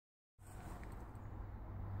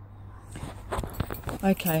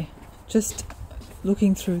Okay, just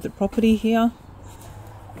looking through the property here.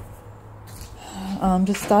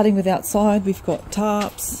 Just starting with outside, we've got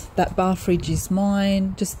tarps. That bar fridge is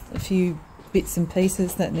mine. Just a few bits and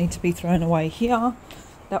pieces that need to be thrown away here.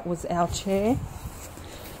 That was our chair.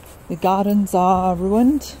 The gardens are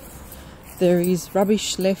ruined. There is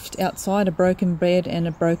rubbish left outside, a broken bed and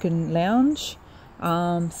a broken lounge.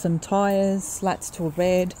 Some tyres, slats to a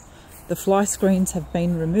bed. The fly screens have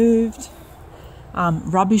been removed.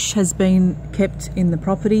 Rubbish has been kept in the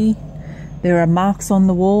property. There are marks on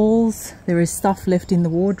the walls. There is stuff left in the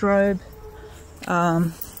wardrobe.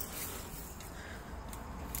 The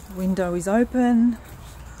window is open.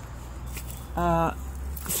 The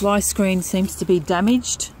fly screen seems to be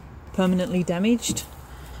damaged, permanently damaged.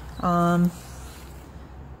 There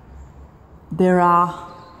are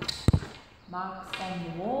marks on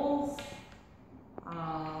the walls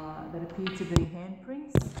that appear to be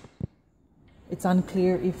handprints. It's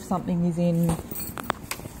unclear if something is in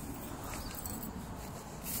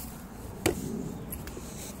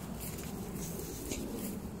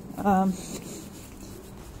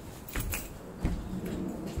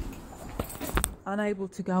unable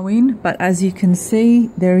to go in, but as you can see,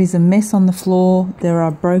 there is a mess on the floor. There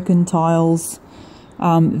are broken tiles.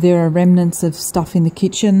 There are remnants of stuff in the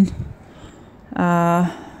kitchen,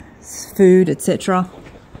 food, etc.